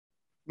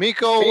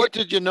Mikko, what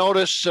did you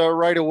notice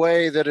right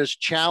away that is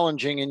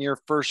challenging in your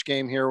first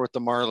game here with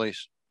the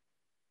Marlies?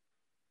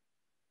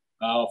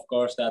 Of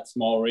course, that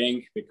small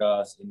rink,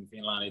 because in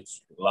Finland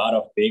it's a lot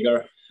of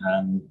bigger,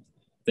 and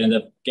then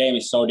the game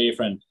is so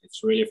different.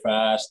 It's really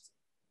fast.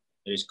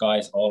 There's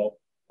guys all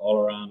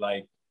around.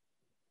 Like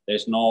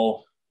there's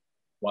no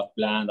what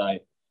plan.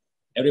 Like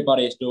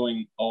everybody is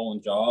doing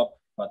own job,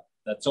 but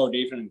that's so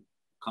different,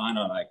 kind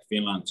of like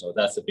Finland. So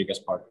that's the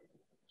biggest part.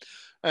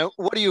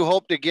 What do you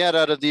hope to get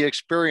out of the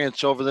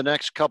experience over the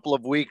next couple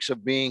of weeks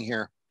of being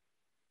here?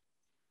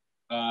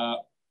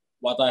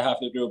 What I have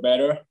to do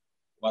better,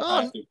 what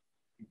I have to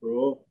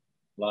improve,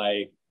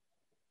 like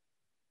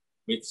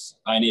which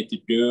I need to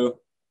do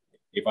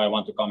if I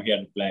want to come here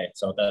and play.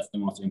 So that's the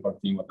most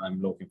important thing what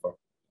I'm looking for.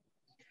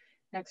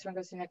 Next one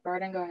goes to Nick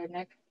Barden. Go ahead,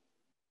 Nick.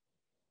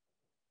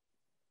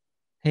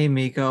 Hey,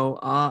 Mikko.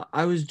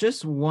 I was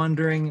just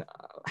wondering,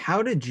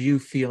 how did you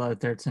feel out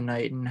there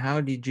tonight, and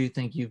how did you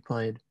think you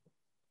played?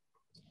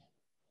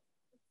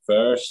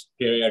 First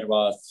period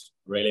was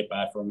really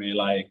bad for me.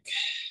 Like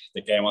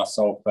the game was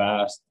so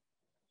fast.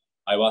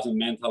 I wasn't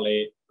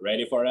mentally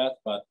ready for that,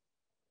 but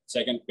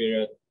second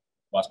period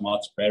was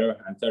much better.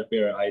 And third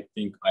period, I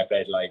think I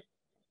played like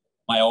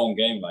my own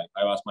game. Like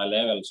I was my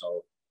level.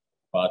 So,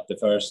 but the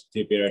first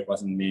two period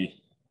wasn't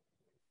me.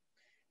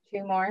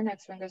 Two more.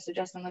 Next one goes to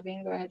Justin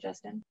Levine. Go ahead,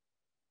 Justin.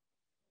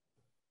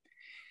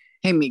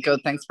 Hey, Mikko,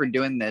 thanks for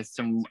doing this,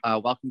 and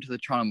welcome to the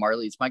Toronto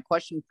Marlies. My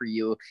question for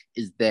you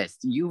is this.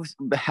 You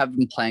have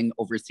been playing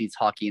overseas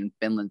hockey in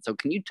Finland, so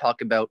can you talk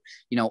about,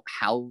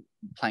 how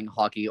playing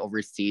hockey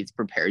overseas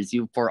prepares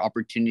you for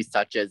opportunities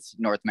such as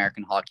North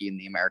American hockey and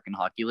the American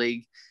Hockey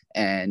League,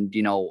 and,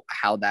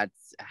 how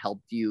that's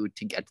helped you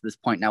to get to this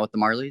point now with the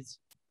Marlies?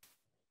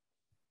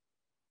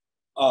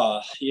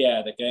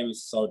 Yeah, the game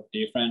is so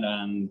different,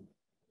 and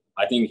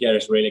I think here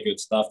is really good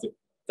stuff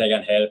that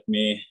can help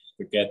me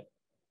to get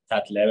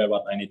that level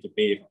what I need to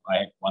be if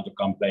I want to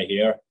come play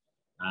here.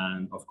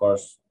 And of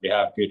course, we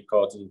have good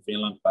coaches in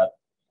Finland, but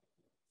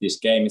this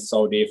game is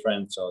so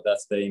different. So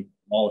that's the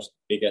most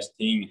biggest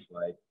thing.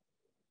 Like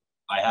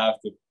I have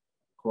to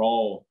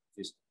grow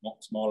this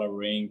smaller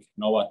rink,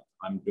 know what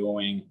I'm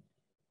doing,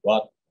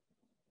 what's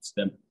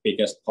the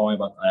biggest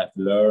point, what I have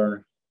to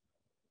learn,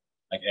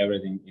 like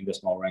everything in the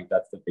small rink.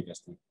 That's the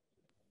biggest thing.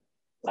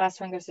 Last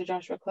one goes to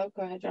Joshua Cloak.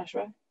 Go ahead,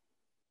 Joshua.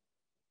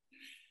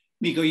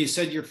 Mikko, you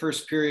said your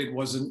first period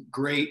wasn't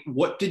great.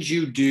 What did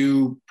you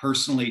do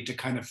personally to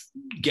kind of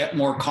get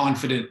more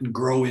confident and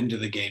grow into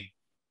the game?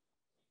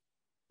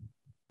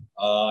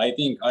 I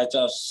think I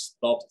just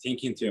stopped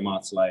thinking too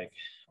much. Like,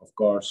 of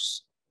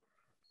course,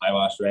 I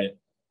was ready.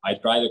 I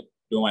tried to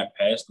do my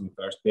best in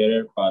first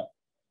period, but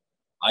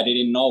I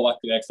didn't know what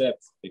to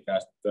accept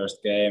because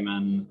first game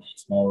and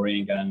small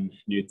rink and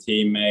new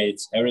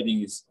teammates,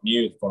 everything is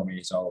new for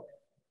me. So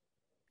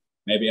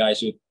maybe I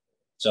should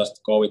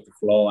just go with the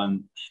flow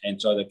and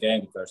enjoy the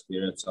game the first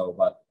period. So,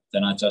 but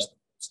then I just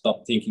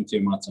stopped thinking too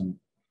much and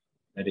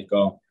let it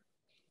go.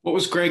 What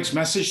was Greg's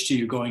message to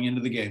you going into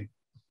the game?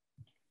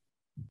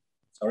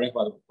 Sorry,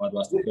 what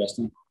was the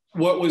question?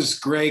 What was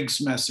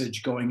Greg's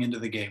message going into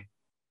the game?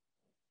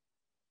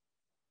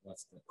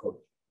 What's the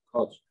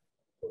coach?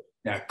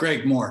 Yeah,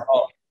 Greg Moore.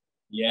 Oh,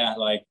 yeah,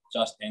 like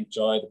just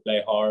enjoy,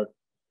 play hard,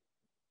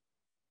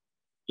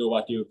 do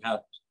what you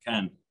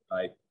can.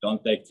 Like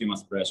don't take too much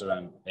pressure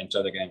and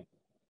enjoy the game.